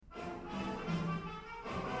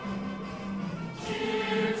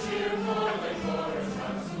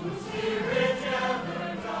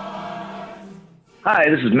Hi,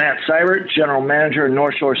 this is Matt Seibert, General Manager of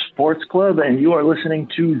North Shore Sports Club, and you are listening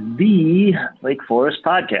to the Lake Forest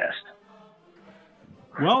Podcast.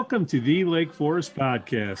 Welcome to the Lake Forest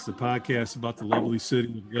Podcast, the podcast about the lovely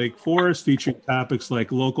city of Lake Forest, featuring topics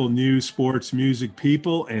like local news, sports, music,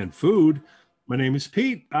 people, and food. My name is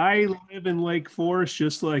Pete. I live in Lake Forest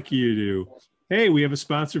just like you do. Hey, we have a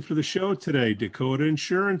sponsor for the show today, Dakota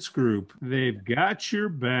Insurance Group. They've got your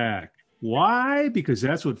back. Why? Because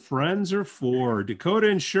that's what friends are for. Dakota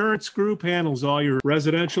Insurance Group handles all your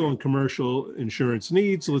residential and commercial insurance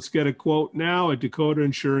needs. Let's get a quote now at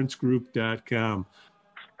dakotainsuranceGroup.com.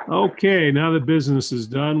 Okay, now that business is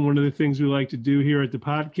done, one of the things we like to do here at the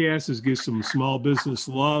podcast is give some small business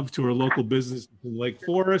love to our local businesses in Lake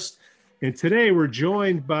Forest. And today we're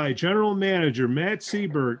joined by General Manager Matt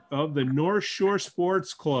Seibert of the North Shore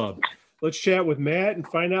Sports Club. Let's chat with Matt and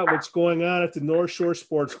find out what's going on at the North Shore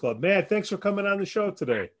Sports Club. Matt, thanks for coming on the show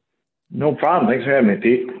today. No problem. Thanks for having me,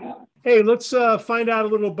 Pete. Hey, let's find out a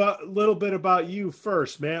little bit about you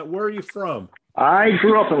first, Matt. Where are you from? I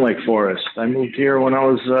grew up in Lake Forest. I moved here when I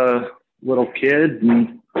was a little kid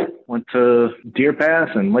and went to Deer Path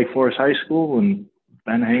and Lake Forest High School and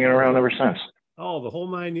been hanging around ever since. Oh, the whole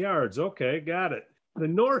 9 yards. Okay, got it. The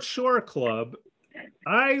North Shore Club,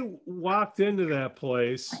 I walked into that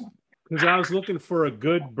place because I was looking for a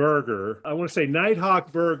good burger. I want to say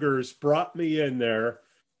Knighthawk Burgers brought me in there,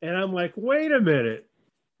 and I'm like, wait a minute.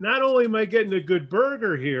 Not only am I getting a good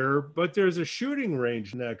burger here, but there's a shooting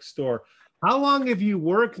range next door. How long have you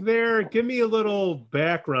worked there? Give me a little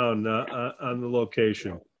background on the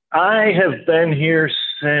location. I have been here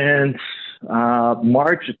since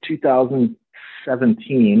March of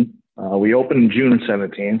 2017. We opened in June of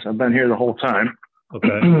 17, so I've been here the whole time.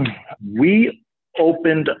 Okay. We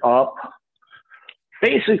opened up,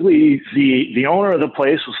 basically the owner of the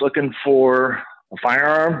place was looking for a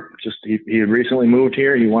firearm. Just he had recently moved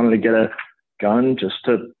here. He wanted to get a gun just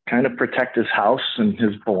to kind of protect his house and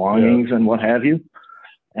his belongings and what have you.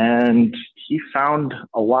 And he found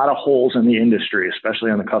a lot of holes in the industry,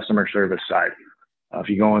 especially on the customer service side. If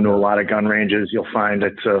you go into a lot of gun ranges, you'll find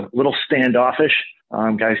it's a little standoffish.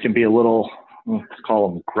 Guys can be a little, let's call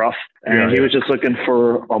them gruff. And he was just looking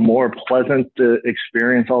for a more pleasant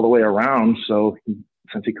experience all the way around. So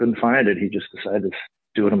since he couldn't find it, he just decided to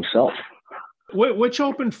do it himself. Which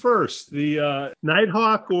opened first, the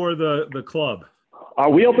Knighthawk or the club?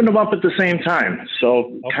 We opened them up at the same time.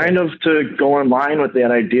 So kind of to go in line with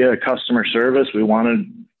that idea of customer service, we wanted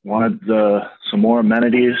some more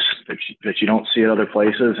amenities that you don't see at other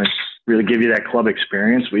places and really give you that club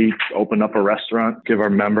experience. We opened up a restaurant, give our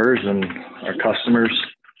members and our customers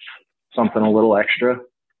something a little extra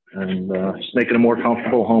and just make it a more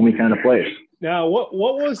comfortable, homey kind of place. Now, what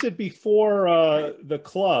was it before the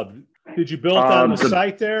club? Did you build on the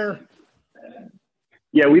site there?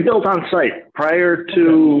 Yeah, we built on site. Prior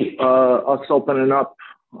to us opening up,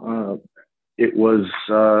 it was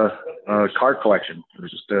a car collection. It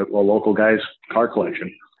was just a local guy's car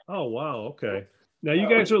collection. Oh, wow. Okay. Now, you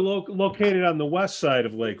guys are located on the west side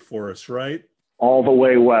of Lake Forest, right? All the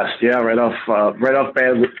way west. Yeah, right off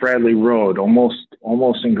Bradley Road,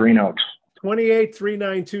 almost in Green Oaks.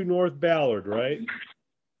 28392 North Ballard, right?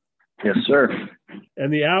 Yes, sir.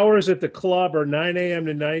 And the hours at the club are 9 a.m.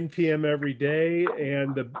 to 9 p.m. every day.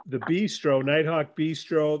 And the Bistro, Knighthawk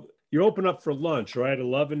Bistro, you open up for lunch, right?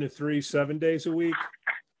 11 to 3, 7 days a week?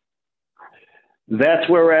 That's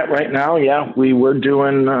where we're at right now. Yeah, we were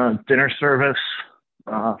doing dinner service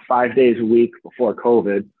 5 days a week before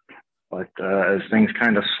COVID. But as things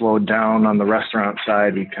kind of slowed down on the restaurant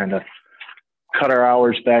side, we kind of cut our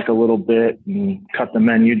hours back a little bit and cut the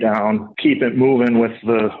menu down, keep it moving with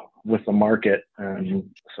the market. And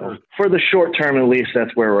so for the short term, at least,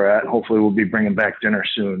 that's where we're at. Hopefully we'll be bringing back dinner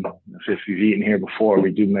soon. If you've eaten here before,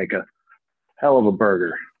 we do make a hell of a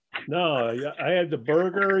burger. No, I had the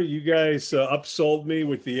burger. You guys upsold me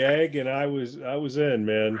with the egg, and I was in,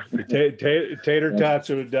 man. The tater tots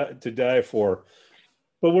are to die for.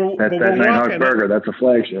 But we're Nighthawk burger. That's a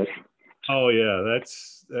flagship. Oh yeah,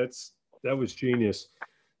 that was genius.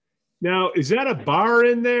 Now, is that a bar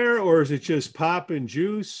in there, or is it just pop and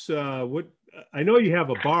juice? What? I know you have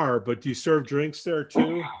a bar, but do you serve drinks there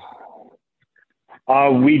too?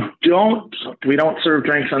 We don't serve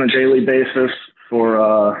drinks on a daily basis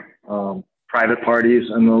for private parties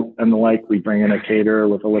and the like. We bring in a caterer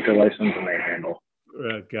with a liquor license, and they handle.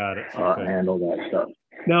 Got it. Okay. Handle that stuff.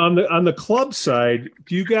 Now, on the club side,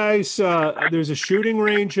 do you guys? There's a shooting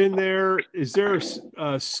range in there. Is there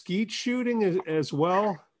skeet shooting as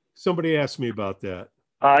well? Somebody asked me about that.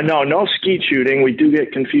 No skeet shooting. We do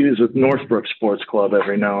get confused with Northbrook Sports Club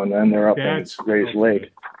every now and then. They're up in Grays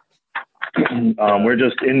Lake. We're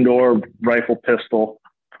just indoor rifle pistol.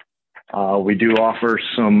 We do offer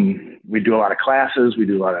we do a lot of classes. We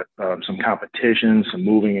do a lot of some competitions, some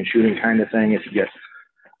moving and shooting kind of thing. If you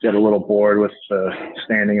get a little bored with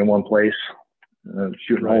standing in one place,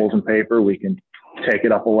 shooting holes in paper, we can take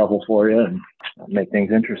it up a level for you and make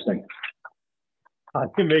things interesting. I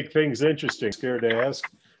can make things interesting. Scared to ask.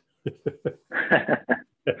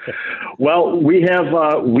 Well, we had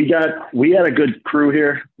a good crew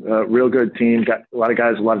here, real good team. Got a lot of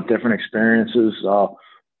guys, a lot of different experiences.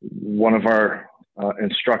 One of our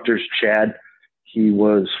instructors, Chad, he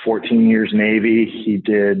was 14 years Navy.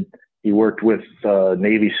 He worked with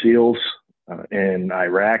Navy SEALs in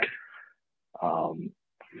Iraq.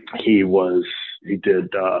 He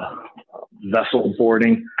did vessel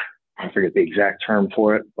boarding. I forget the exact term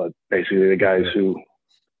for it, but basically the guys who,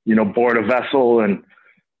 board a vessel and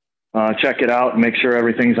check it out and make sure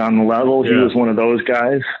everything's on the level. Yeah. He was one of those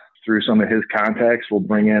guys. Through some of his contacts, we'll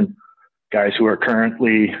bring in guys who are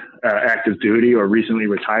currently active duty or recently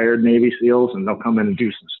retired Navy SEALs, and they'll come in and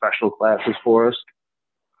do some special classes for us.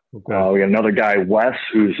 Okay. We got another guy, Wes,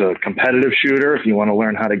 who's a competitive shooter. If you want to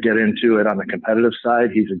learn how to get into it on the competitive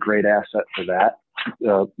side, he's a great asset for that.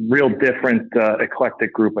 Real different,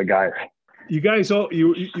 eclectic group of guys. You guys,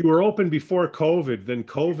 you were open before COVID. Then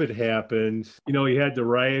COVID happened. You had the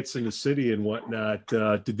riots in the city and whatnot.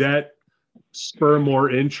 Did that spur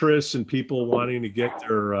more interest in people wanting to get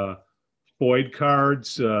their FOID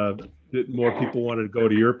cards? That more people wanted to go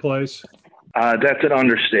to your place? That's an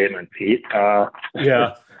understatement, Pete.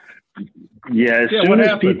 Yeah. As soon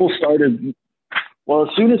as people started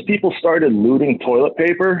looting toilet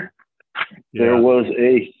paper, there was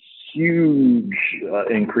a huge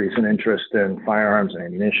increase in interest in firearms and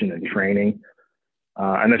ammunition and training.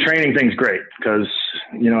 And the training thing's great because,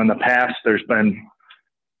 in the past, there's been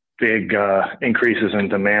big increases in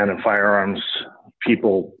demand in firearms.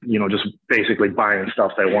 People, just basically buying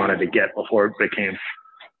stuff they wanted to get before it became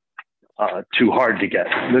too hard to get.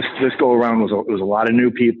 This go around was a lot of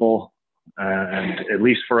new people. And at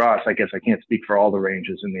least for us, I guess I can't speak for all the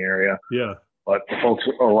ranges in the area. Yeah. But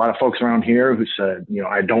a lot of folks around here who said,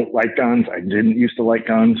 I don't like guns. I didn't used to like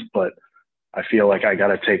guns, but I feel like I got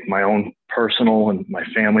to take my own personal and my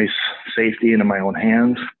family's safety into my own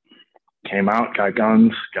hands. Came out, got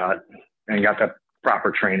guns, got the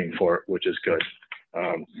proper training for it, which is good.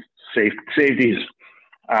 Safety is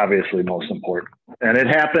obviously most important. And it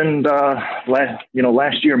happened,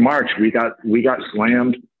 last year, March, we got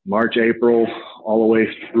slammed. March, April, all the way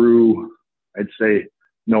through, I'd say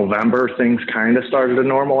November, things kind of started to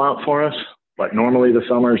normal out for us. But normally the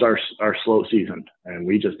summers are slow season, and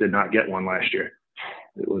we just did not get one last year.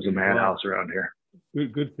 It was a madhouse around here.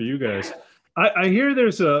 Good for you guys. I hear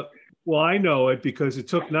I know it because it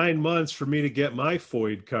took 9 months for me to get my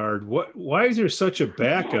FOID card. Why is there such a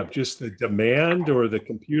backup? Just the demand or the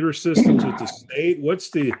computer systems with the state? What's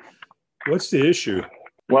the issue?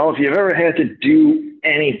 Well, if you've ever had to do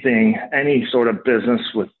any sort of business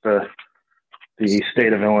with the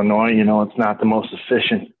state of Illinois, it's not the most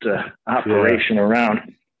efficient operation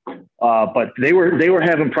around. But they were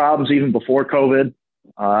having problems even before COVID.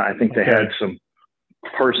 I think they had some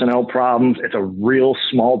personnel problems. It's a real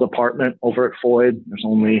small department over at FOID. There's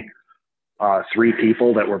only 3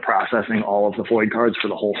 people that were processing all of the FOID cards for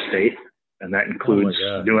the whole state, and that includes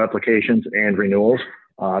new applications and renewals.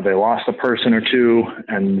 They lost a person or two,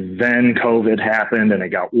 and then COVID happened, and it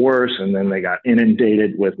got worse, and then they got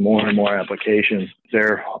inundated with more and more applications.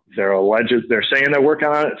 They're saying they're working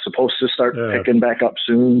on it. It's supposed to start picking back up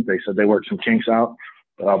soon. They said they worked some kinks out.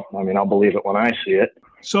 But I'll believe it when I see it.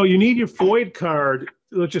 So you need your FOID card,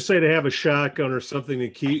 let's just say to have a shotgun or something to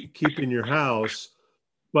keep in your house,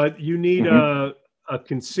 but you need a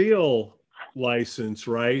conceal license,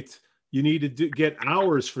 right? You need to get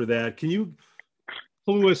hours for that. Can you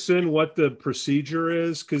clue us in what the procedure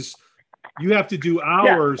is? Because you have to do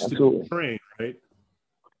hours to train, right?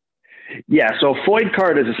 Yeah, so FOID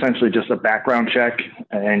card is essentially just a background check,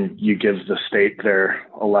 and you give the state their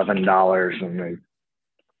 $11, and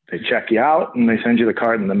they check you out, and they send you the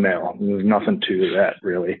card in the mail. There's nothing to that,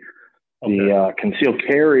 really. Okay. The concealed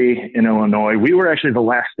carry in Illinois, we were actually the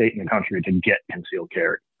last state in the country to get concealed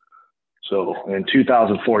carry. So in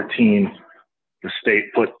 2014, the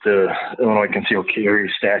state put the Illinois concealed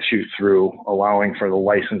carry statute through, allowing for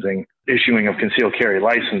the issuing of concealed carry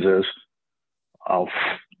licenses.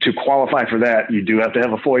 To qualify for that, you do have to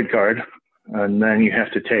have a FOID card, and then you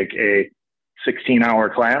have to take a 16-hour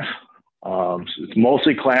class. So it's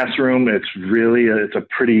mostly classroom. It's a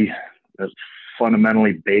pretty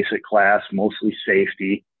fundamentally basic class, mostly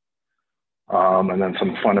safety, and then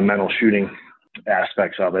some fundamental shooting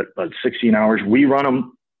aspects of it. But 16 hours, we run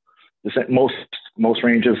them. Most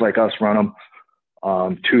ranges like us run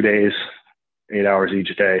them 2 days, 8 hours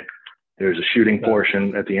each day. There's a shooting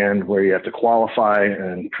portion at the end where you have to qualify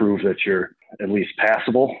and prove that you're at least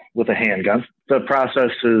passable with a handgun. The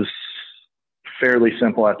process is fairly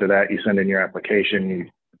simple. After that, you send in your application, you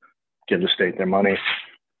give the state their money,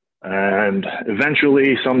 and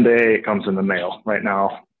eventually someday it comes in the mail. Right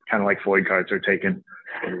now, kind of like FOID cards are taking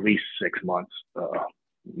at least 6 months.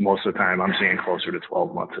 Most of the time I'm seeing closer to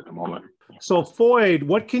 12 months at the moment. So FOID,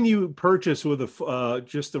 what can you purchase with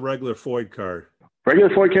just the regular FOID card? Regular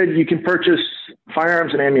FOID card, you can purchase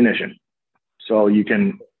firearms and ammunition. So you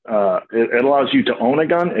can, it allows you to own a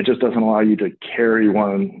gun. It just doesn't allow you to carry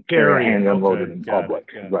a handgun loaded in public.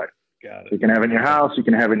 Right. Got it. You can have it in your house. You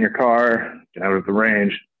can have it in your car. You can have it at the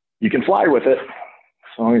range. You can fly with it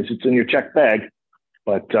as long as it's in your checked bag,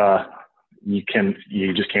 but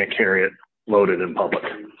you just can't carry it loaded in public.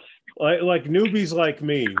 Like newbies like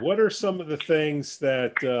me, what are some of the things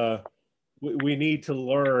that we need to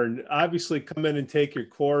learn? Obviously, come in and take your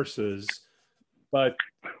courses, but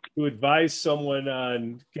to advise someone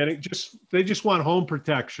on they just want home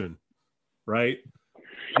protection, right?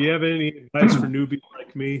 Do you have any advice for newbies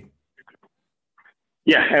like me?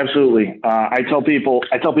 Yeah, absolutely. I tell people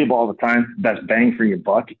all the time, best bang for your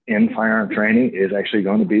buck in firearm training is actually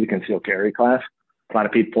going to be the concealed carry class. A lot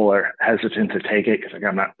of people are hesitant to take it because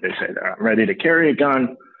they say they're not ready to carry a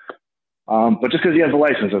gun. But just because you have the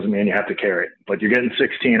license doesn't mean you have to carry it. But you're getting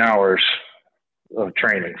 16 hours of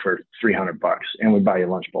training for $300, and we buy you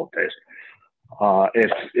lunch both days.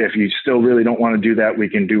 If you still really don't want to do that, we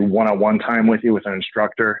can do one-on-one time with you with an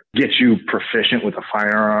instructor, get you proficient with a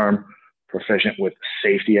firearm, proficient with the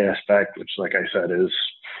safety aspect, which, like I said, is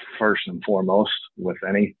first and foremost with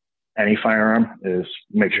any firearm, is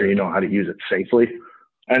make sure you know how to use it safely.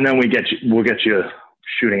 And then we'll get you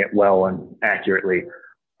shooting it well and accurately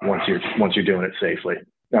once you're doing it safely.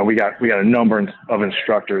 Now we got a number of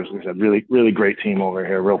instructors. We've had really great team over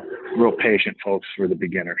here, real patient folks for the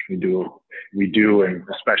beginners. We do, and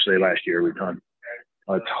especially last year, we've done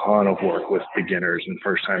a ton of work with beginners and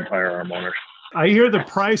first-time firearm owners. I hear the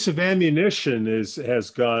price of ammunition has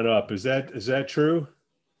gone up. Is that true?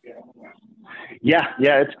 Yeah,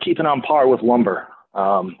 it's keeping on par with lumber.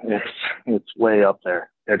 It's way up there.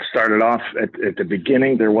 It started off at the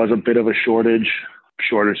beginning. There was a bit of a shortage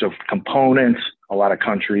of components. A lot of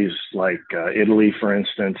countries like Italy, for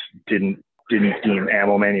instance, didn't deem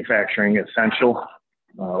ammo manufacturing essential,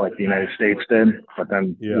 like the United States did. But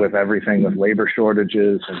then with everything, with labor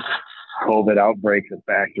shortages and COVID outbreaks at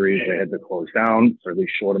factories, they had to close down for these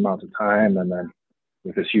short amounts of time. And then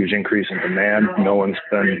with this huge increase in demand, no one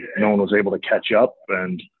was able to catch up.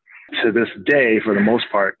 And to this day, for the most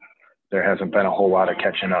part, there hasn't been a whole lot of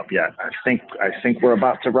catching up yet. I think we're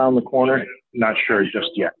about to round the corner. Not sure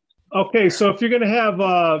just yet. Okay, so if you're going to have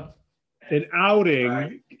an outing,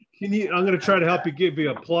 I'm going to try to help you, give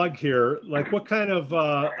you a plug here. Like, what kind of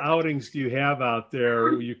outings do you have out there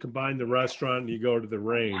where you combine the restaurant and you go to the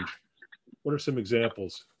range? What are some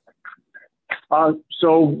examples?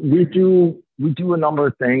 So we do a number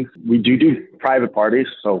of things. We do private parties.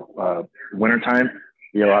 So wintertime,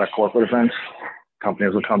 we get a lot of corporate events.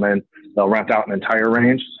 Companies will come in. They'll rent out an entire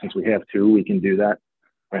range. Since we have two, we can do that.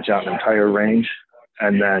 Rent out an entire range.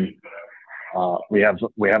 And then we have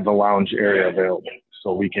the lounge area available.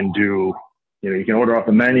 So we can do, you can order off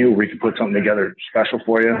the menu. We can put something together special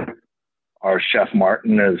for you. Our chef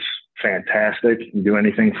Martin is fantastic. You can do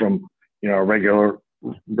anything from, a regular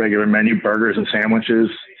menu, burgers and sandwiches,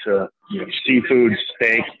 to seafood,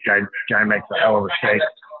 steak. Guy makes a hell of a steak.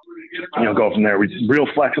 Go from there. We're real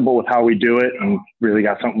flexible with how we do it, and really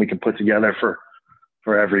got something we can put together for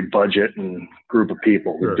every budget and group of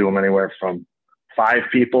people. Sure. We do them anywhere from 5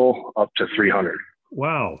 people up to 300.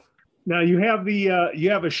 Wow. Now you have you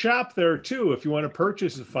have a shop there too. If you want to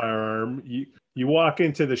purchase a firearm, you walk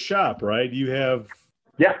into the shop, right? You have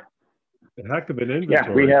a heck of an inventory. Yeah,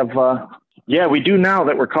 we have. We do now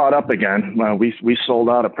that we're caught up again. We sold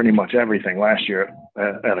out of pretty much everything last year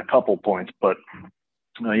at a couple points, but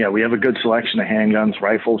we have a good selection of handguns,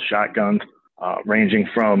 rifles, shotguns, ranging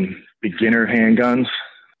from beginner handguns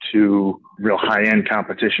to real high-end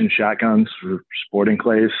competition shotguns for sporting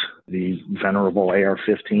clays, the venerable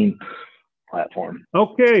AR-15 platform.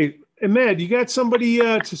 Okay. And Matt, you got somebody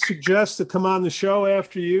to suggest to come on the show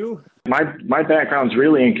after you? My background's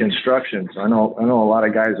really in construction, so I know a lot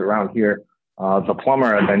of guys around here. The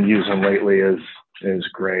plumber I've been using lately is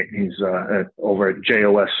great. He's over at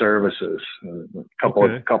JOS Services.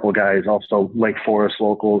 A couple of guys, also Lake Forest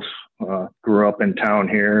locals, grew up in town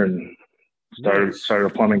here and Started a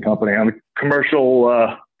plumbing company on the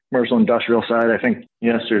commercial industrial side. I think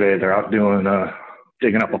yesterday they're out doing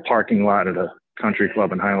digging up a parking lot at a country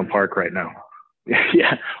club in Highland Park right now.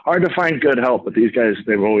 Yeah, hard to find good help, but these guys,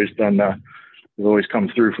 they've always come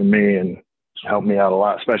through for me and helped me out a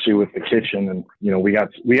lot, especially with the kitchen. And we got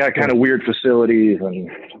kind of weird facilities, and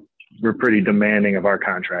we're pretty demanding of our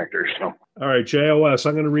contractors. So all right, JOS,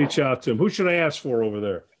 I'm going to reach out to him. Who should I ask for over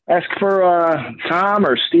there? Ask for Tom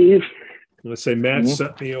or Steve. Let's say Matt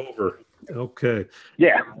sent me over. Okay.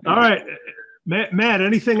 Yeah. All right. Matt,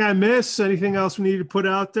 anything I miss? Anything else we need to put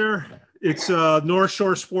out there? It's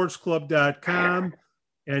NorthShoreSportsClub.com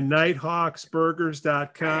and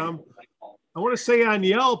NighthawksBurgers.com. I want to say on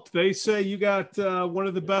Yelp, they say you got one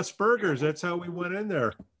of the best burgers. That's how we went in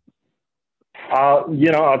there. I'll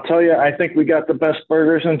tell you, I think we got the best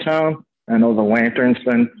burgers in town. I know the Lantern's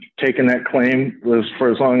been taking that claim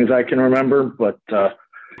for as long as I can remember, but I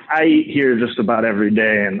eat here just about every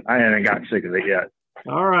day, and I haven't got sick of it yet.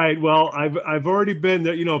 All right. Well, I've already been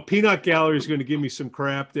there. Peanut Gallery is going to give me some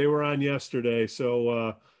crap. They were on yesterday,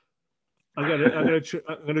 so I'm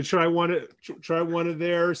gonna try one of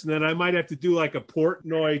theirs, and then I might have to do like a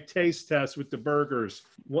Portnoy taste test with the burgers.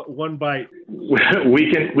 One bite.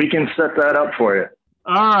 We can set that up for you.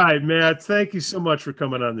 All right, Matt. Thank you so much for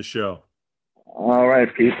coming on the show. All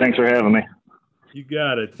right, Pete. Thanks for having me. You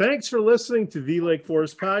got it. Thanks for listening to the Lake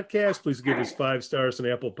Forest Podcast. Please give us 5 stars on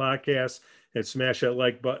Apple Podcasts and smash that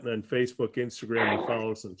like button on Facebook, Instagram, and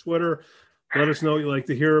follow us on Twitter. Let us know what you'd like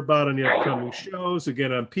to hear about on the upcoming shows.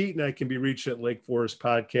 Again, I'm Pete, and I can be reached at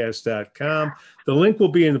lakeforestpodcast.com. The link will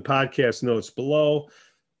be in the podcast notes below.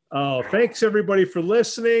 Thanks, everybody, for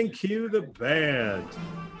listening. Cue the band.